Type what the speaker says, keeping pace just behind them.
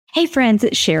Hey friends,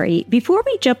 it's Sherry. Before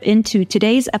we jump into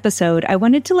today's episode, I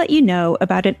wanted to let you know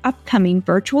about an upcoming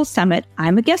virtual summit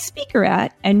I'm a guest speaker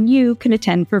at, and you can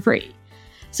attend for free.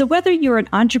 So whether you're an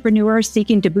entrepreneur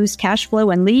seeking to boost cash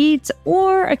flow and leads,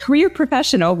 or a career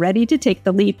professional ready to take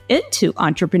the leap into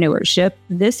entrepreneurship,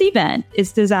 this event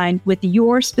is designed with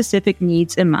your specific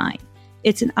needs in mind.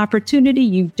 It's an opportunity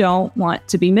you don't want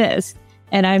to be missed.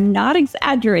 And I'm not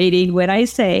exaggerating when I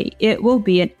say it will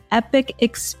be an epic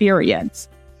experience.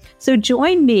 So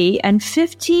join me and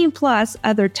 15 plus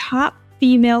other top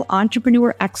female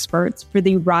entrepreneur experts for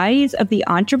the Rise of the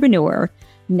Entrepreneur,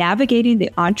 Navigating the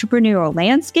Entrepreneurial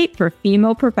Landscape for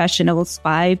Female Professionals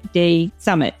 5-Day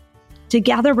Summit.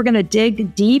 Together, we're going to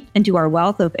dig deep into our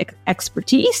wealth of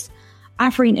expertise,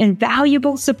 offering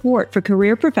invaluable support for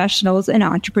career professionals and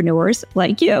entrepreneurs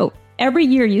like you. Every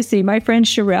year, you see my friend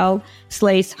Sherelle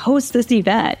Slace host this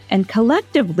event, and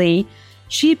collectively,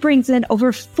 she brings in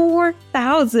over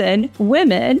 4,000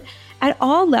 women at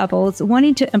all levels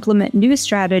wanting to implement new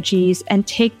strategies and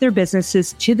take their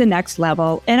businesses to the next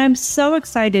level. And I'm so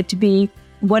excited to be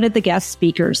one of the guest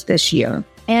speakers this year.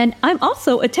 And I'm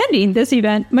also attending this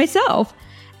event myself,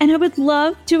 and I would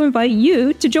love to invite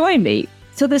you to join me.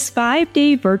 So this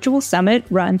 5-day virtual summit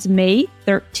runs May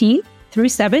 13th through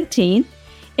 17th.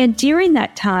 And during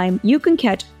that time, you can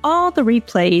catch all the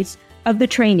replays of the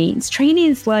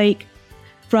trainings like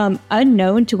From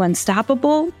Unknown to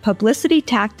Unstoppable, Publicity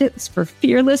Tactics for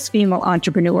Fearless Female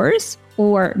Entrepreneurs,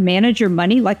 or Manage Your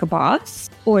Money Like a Boss,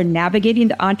 or Navigating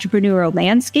the Entrepreneurial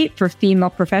Landscape for Female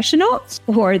Professionals,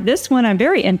 or this one I'm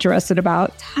very interested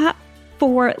about, Top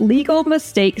 4 Legal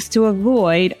Mistakes to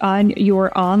Avoid on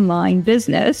Your Online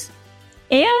Business.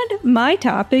 And my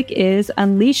topic is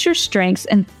Unleash Your Strengths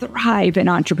and Thrive in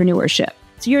Entrepreneurship.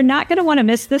 So you're not going to want to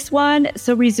miss this one,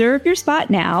 so reserve your spot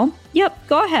now. Yep,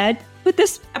 go ahead. Put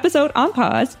this episode on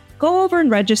pause, go over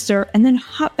and register, and then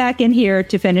hop back in here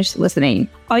to finish listening.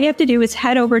 All you have to do is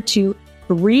head over to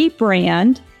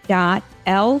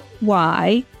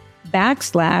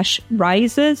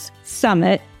rebrand.ly/Rises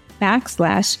Summit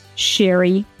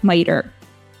 /Sherry Miter.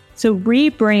 So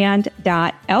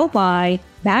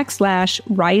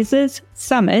rebrand.ly/Rises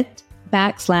Summit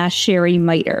 /Sherry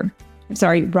Miter. I'm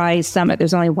sorry, Rise Summit.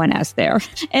 There's only one S there.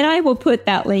 And I will put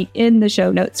that link in the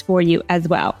show notes for you as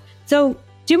well. So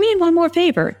do me one more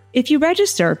favor. If you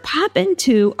register, pop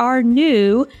into our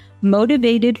new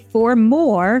Motivated for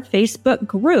More Facebook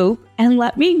group and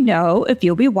let me know if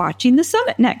you'll be watching the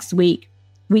summit next week.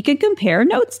 We can compare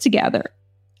notes together.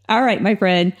 All right, my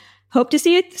friend. Hope to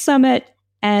see you at the summit.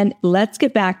 And let's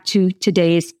get back to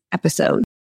today's episode.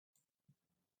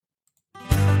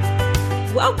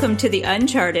 Welcome to the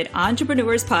Uncharted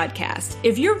Entrepreneurs Podcast.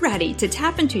 If you're ready to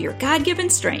tap into your God-given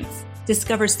strengths,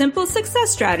 discover simple success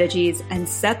strategies, and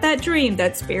set that dream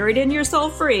that's buried in your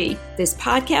soul free, this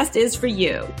podcast is for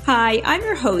you. Hi, I'm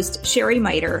your host, Sherry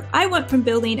Miter. I went from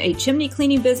building a chimney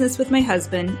cleaning business with my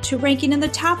husband to ranking in the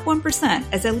top 1%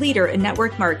 as a leader in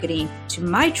network marketing to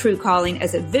my true calling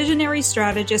as a visionary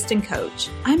strategist and coach.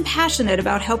 I'm passionate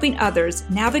about helping others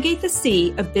navigate the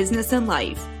sea of business and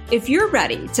life. If you're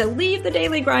ready to leave the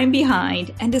daily grind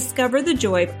behind and discover the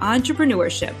joy of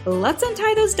entrepreneurship, let's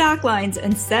untie those dock lines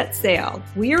and set sail.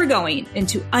 We are going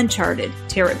into uncharted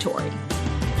territory.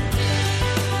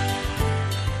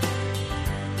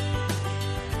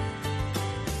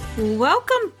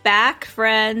 Welcome back,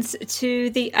 friends, to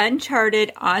the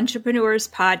Uncharted Entrepreneurs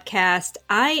Podcast.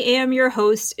 I am your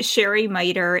host, Sherry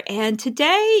Miter, and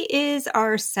today is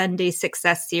our Sunday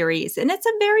Success Series. And it's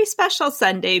a very special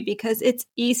Sunday because it's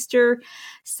Easter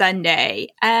Sunday.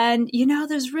 And, you know,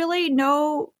 there's really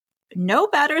no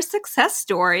better success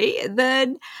story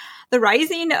than the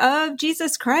rising of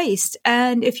Jesus Christ.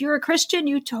 And if you're a Christian,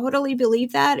 you totally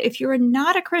believe that. If you're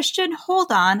not a Christian,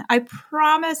 hold on. I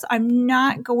promise I'm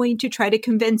not going to try to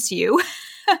convince you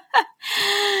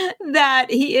that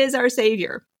he is our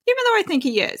Savior, even though I think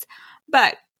he is.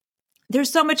 But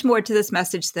there's so much more to this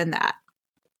message than that.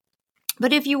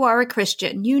 But if you are a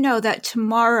Christian, you know that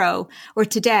tomorrow or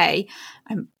today,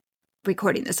 I'm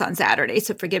recording this on Saturday,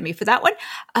 so forgive me for that one.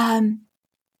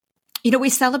 We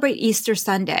celebrate Easter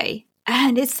Sunday,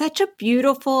 and it's such a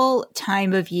beautiful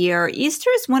time of year. Easter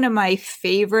is one of my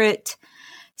favorite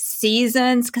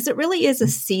seasons because it really is a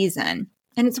season,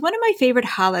 and it's one of my favorite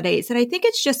holidays. And I think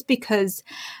it's just because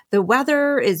the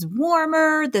weather is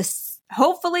warmer.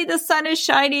 Hopefully the sun is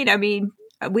shining. I mean,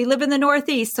 we live in the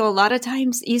Northeast, so a lot of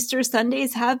times Easter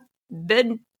Sundays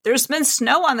there's been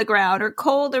snow on the ground or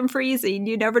cold and freezing.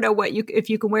 You never know if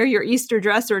you can wear your Easter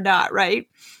dress or not, right?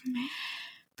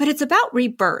 But it's about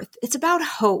rebirth. It's about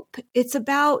hope. It's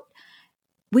about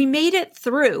we made it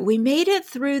through. We made it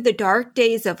through the dark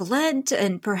days of Lent,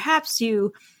 and perhaps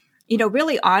you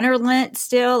really honor Lent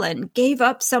still and gave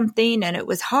up something, and it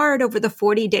was hard over the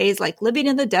 40 days, like living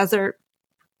in the desert.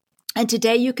 And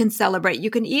today you can celebrate. You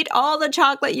can eat all the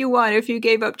chocolate you want if you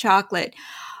gave up chocolate.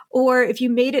 Or if you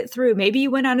made it through, maybe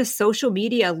you went on a social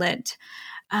media Lent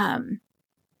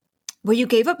where you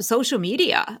gave up social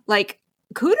media. Like,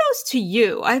 kudos to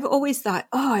you. I've always thought,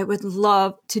 I would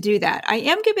love to do that. I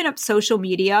am giving up social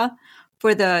media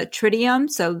for the Triduum.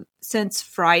 So since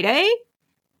Friday,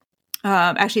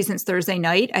 actually since Thursday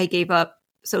night, I gave up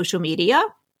social media.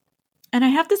 And I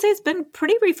have to say, it's been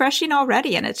pretty refreshing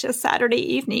already. And it's just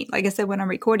Saturday evening, like I said, when I'm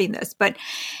recording this. But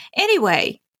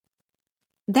anyway,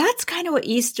 that's kind of what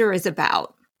Easter is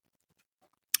about.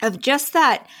 Of just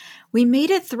that, we made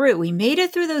it through. We made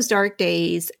it through those dark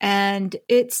days, and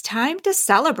it's time to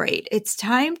celebrate. It's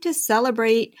time to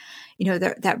celebrate,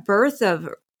 that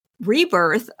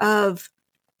rebirth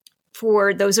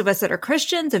for those of us that are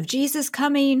Christians, of Jesus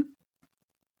coming,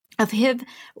 of him,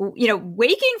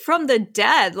 waking from the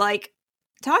dead. Like,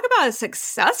 talk about a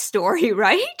success story,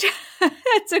 right?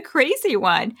 It's a crazy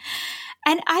one.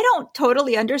 And I don't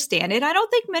totally understand it. I don't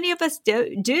think many of us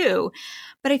do.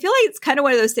 But I feel like it's kind of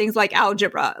one of those things like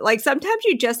algebra. Like, sometimes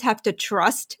you just have to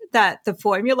trust that the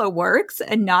formula works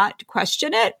and not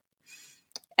question it.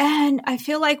 And I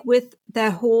feel like with the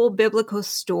whole biblical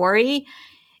story,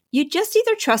 you just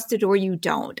either trust it or you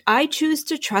don't. I choose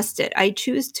to trust it. I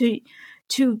choose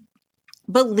to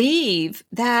believe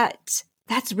that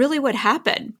that's really what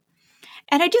happened.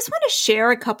 And I just want to share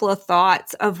a couple of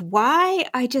thoughts of why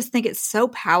I just think it's so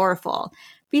powerful.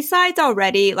 Besides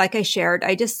already, like I shared,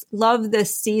 I just love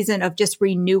this season of just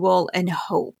renewal and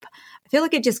hope. I feel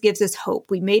like it just gives us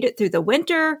hope. We made it through the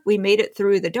winter. We made it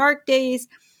through the dark days.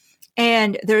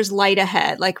 And there's light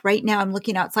ahead. Like right now, I'm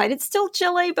looking outside. It's still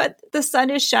chilly, but the sun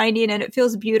is shining and it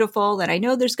feels beautiful. And I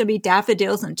know there's going to be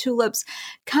daffodils and tulips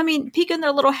peeking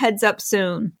their little heads up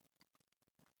soon.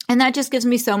 And that just gives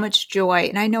me so much joy.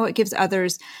 And I know it gives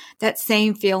others that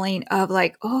same feeling of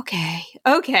like, okay,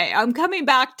 I'm coming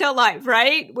back to life,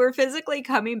 right? We're physically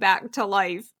coming back to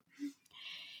life.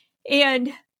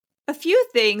 And a few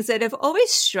things that have always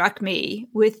struck me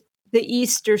with the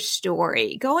Easter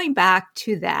story, going back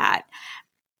to that.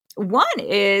 One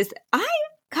is I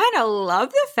kind of love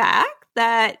the fact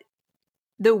that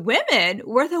the women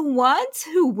were the ones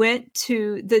who went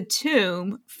to the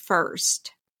tomb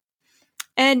first.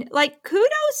 And like,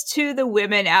 kudos to the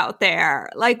women out there.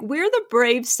 Like, we're the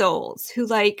brave souls who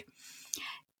they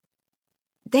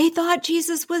thought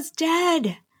Jesus was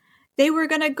dead. They were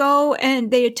going to go and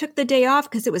they took the day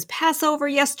off because it was Passover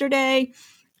yesterday.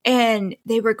 And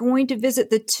they were going to visit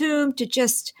the tomb to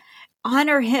just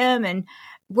honor him and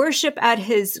worship at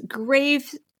his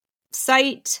grave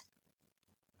site.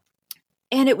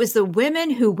 And it was the women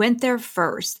who went there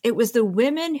first. It was the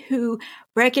women who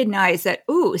recognized that,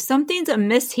 something's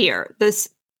amiss here.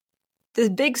 The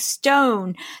big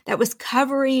stone that was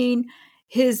covering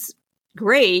his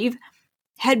grave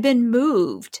had been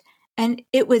moved and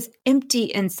it was empty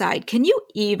inside. Can you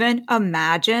even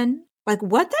imagine like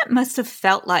what that must have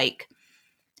felt like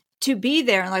to be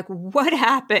there and like, what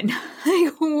happened?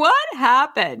 Like, what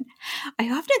happened? I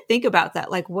often think about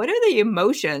that. Like, what are the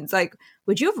emotions? Like,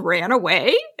 would you have ran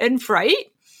away in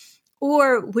fright?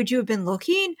 Or would you have been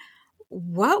looking?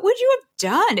 What would you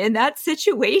have done in that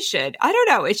situation? I don't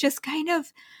know. It's just kind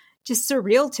of just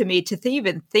surreal to me to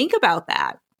even think about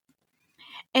that.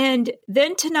 And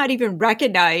then to not even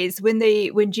recognize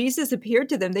when Jesus appeared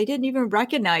to them, they didn't even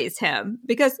recognize him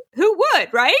because who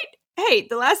would, right? Hey,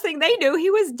 the last thing they knew, he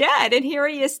was dead. And here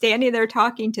he is standing there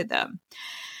talking to them.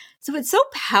 So it's so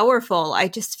powerful. I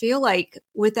just feel like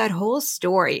with that whole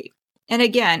story. And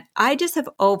again, I just have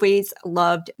always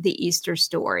loved the Easter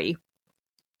story.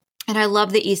 And I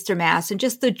love the Easter Mass and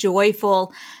just the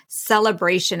joyful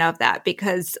celebration of that,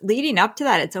 because leading up to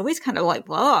that, it's always kind of like,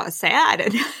 whoa, sad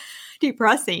and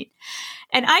depressing.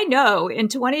 And I know in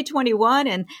 2021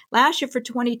 and last year for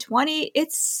 2020,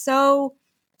 it's so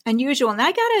unusual. And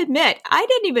I got to admit, I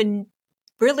didn't even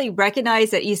really recognize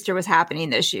that Easter was happening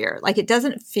this year. Like, it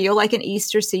doesn't feel like an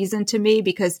Easter season to me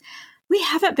because we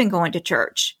haven't been going to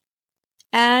church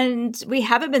and we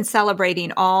haven't been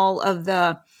celebrating all of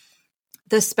the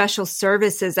special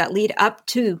services that lead up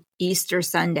to Easter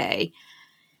Sunday.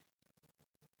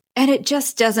 And it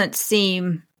just doesn't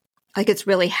seem like it's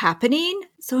really happening.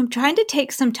 So I'm trying to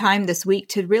take some time this week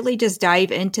to really just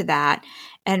dive into that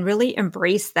and really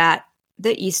embrace the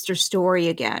Easter story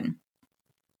again.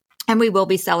 And we will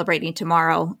be celebrating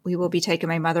tomorrow. We will be taking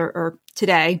my mother, or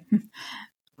today,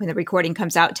 when the recording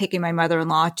comes out, taking my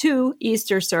mother-in-law to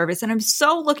Easter service. And I'm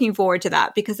so looking forward to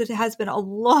that because it has been a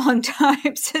long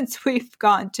time since we've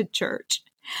gone to church.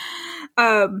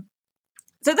 So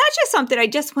that's just something I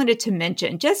just wanted to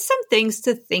mention, just some things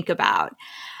to think about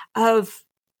of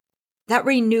that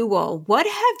renewal. What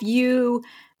have you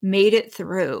made it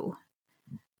through?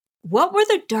 What were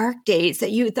the dark days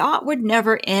that you thought would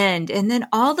never end? And then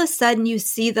all of a sudden you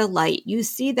see the light. You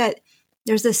see that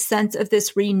there's a sense of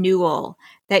this renewal,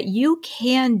 that you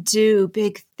can do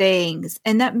big things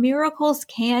and that miracles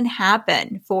can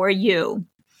happen for you.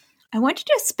 I want you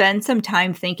to spend some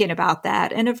time thinking about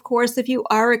that. And of course, if you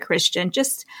are a Christian,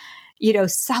 just,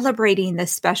 celebrating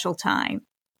this special time.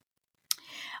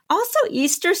 Also,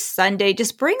 Easter Sunday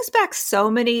just brings back so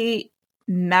many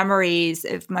memories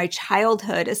of my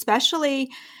childhood, especially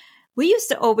we used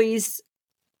to always,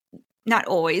 not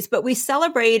always, but we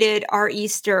celebrated our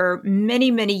Easter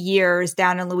many, many years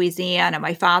down in Louisiana.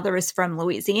 My father is from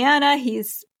Louisiana.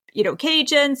 He's,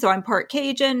 Cajun, so I'm part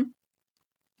Cajun.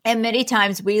 And many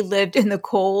times we lived in the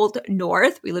cold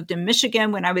north. We lived in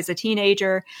Michigan when I was a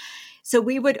teenager. So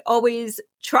we would always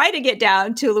try to get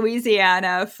down to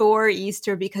Louisiana for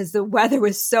Easter because the weather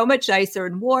was so much nicer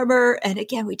and warmer. And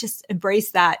again, we just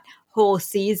embraced that whole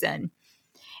season.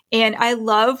 And I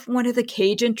love one of the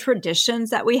Cajun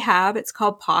traditions that we have. It's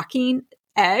called pocking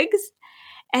eggs.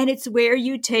 And it's where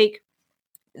you take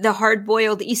the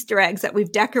hard-boiled Easter eggs that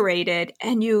we've decorated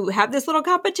and you have this little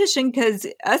competition because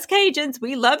us Cajuns,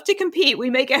 we love to compete. We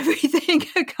make everything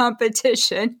a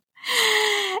competition.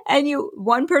 And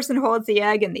one person holds the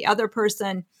egg and the other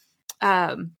person,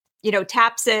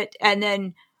 taps it. And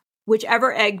then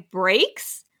whichever egg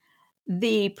breaks,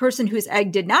 the person whose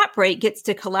egg did not break gets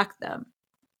to collect them.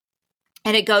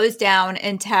 And it goes down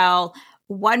until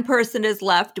one person is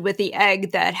left with the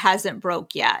egg that hasn't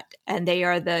broke yet. And they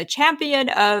are the champion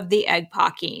of the egg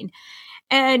pocking.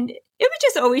 And it was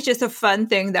just always just a fun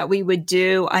thing that we would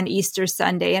do on Easter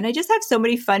Sunday. And I just have so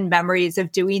many fun memories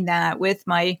of doing that with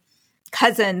my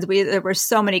cousins. There were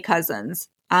so many cousins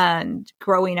and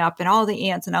growing up and all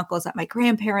the aunts and uncles at my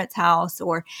grandparents' house,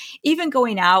 or even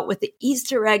going out with the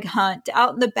Easter egg hunt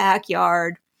out in the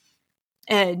backyard.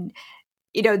 And,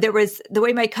 there was the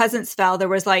way my cousins fell, there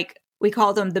was we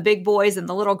called them the big boys and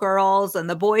the little girls, and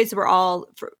the boys were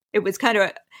it was kind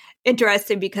of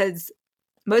interesting because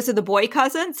most of the boy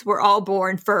cousins were all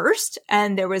born first,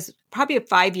 and there was probably a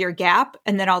 5-year gap.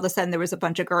 And then all of a sudden there was a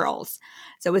bunch of girls.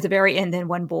 So it was the very end, then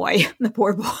one boy, the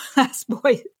poor boy, last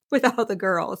boy with all the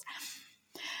girls.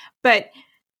 But,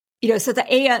 so the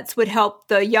aunts would help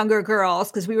the younger girls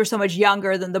because we were so much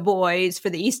younger than the boys for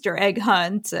the Easter egg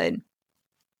hunt. And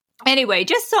anyway,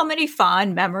 just so many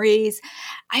fond memories.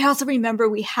 I also remember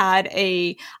we had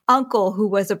a uncle who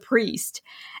was a priest.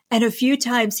 And a few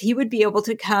times he would be able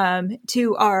to come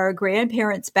to our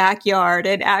grandparents' backyard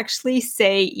and actually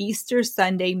say Easter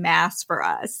Sunday Mass for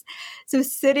us. So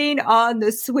sitting on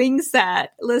the swing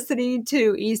set, listening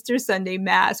to Easter Sunday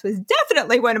Mass was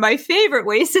definitely one of my favorite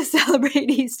ways to celebrate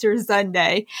Easter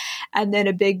Sunday. And then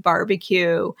a big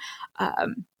barbecue,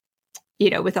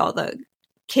 with all the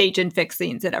Cajun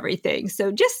fixings and everything.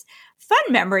 So just fun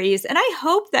memories. And I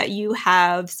hope that you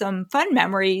have some fun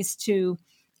memories to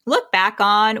look back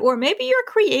on, or maybe you're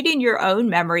creating your own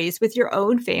memories with your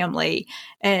own family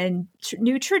and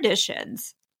new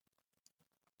traditions.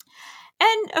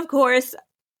 And of course,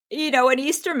 an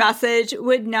Easter message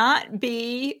would not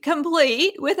be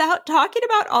complete without talking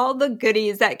about all the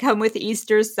goodies that come with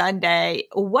Easter Sunday.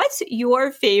 What's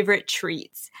your favorite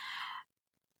treats?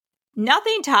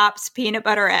 Nothing tops peanut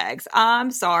butter eggs. I'm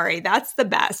sorry. That's the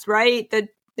best, right?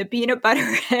 The peanut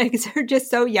butter eggs are just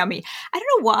so yummy. I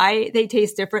don't know why they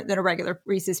taste different than a regular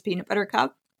Reese's peanut butter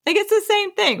cup. It's the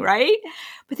same thing, right?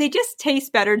 But they just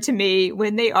taste better to me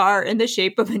when they are in the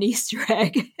shape of an Easter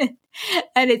egg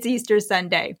and it's Easter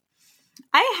Sunday.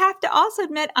 I have to also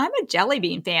admit, I'm a jelly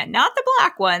bean fan, not the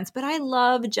black ones, but I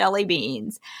love jelly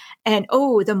beans. And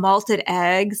the malted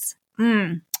eggs.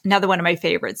 Another one of my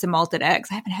favorites, the malted eggs.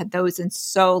 I haven't had those in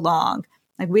so long.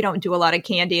 We don't do a lot of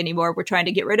candy anymore. We're trying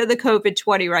to get rid of the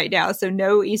COVID-20 right now. So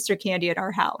no Easter candy at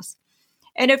our house.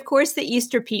 And of course, the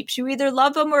Easter peeps. You either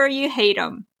love them or you hate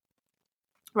them,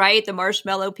 right? The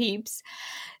marshmallow peeps.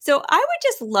 So I would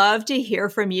just love to hear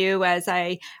from you as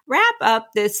I wrap up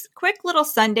this quick little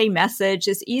Sunday message,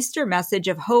 this Easter message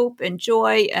of hope and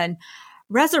joy and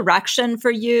resurrection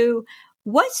for you.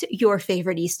 What's your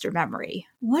favorite Easter memory?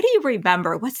 What do you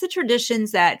remember? What's the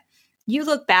traditions that you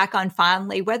look back on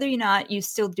fondly, whether or not you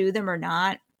still do them or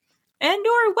not? And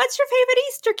or what's your favorite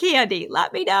Easter candy?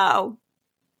 Let me know.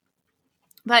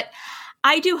 But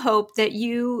I do hope that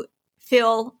you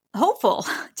feel hopeful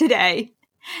today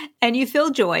and you feel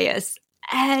joyous,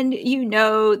 and you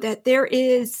know that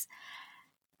there's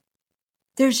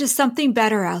just something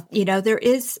better out, there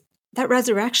is that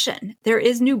resurrection, there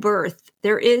is new birth,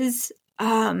 there is,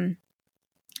 again,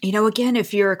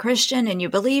 if you're a Christian and you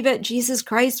believe it, Jesus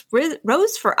Christ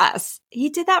rose for us. He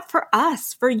did that for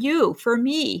us, for you, for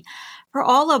me, for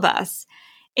all of us.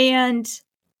 And,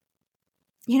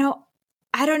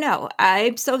 I don't know.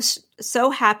 I'm so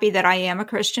happy that I am a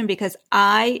Christian, because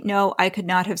I know I could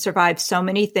not have survived so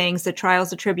many things, the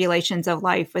trials and tribulations of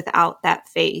life, without that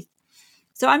faith.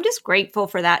 So I'm just grateful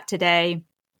for that today.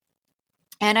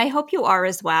 And I hope you are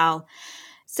as well.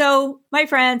 So, my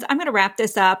friends, I'm going to wrap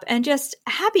this up, and just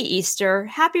happy Easter,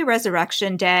 happy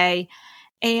Resurrection Day.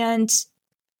 And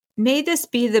may this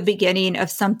be the beginning of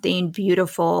something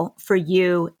beautiful for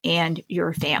you and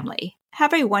your family.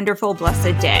 Have a wonderful,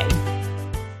 blessed day.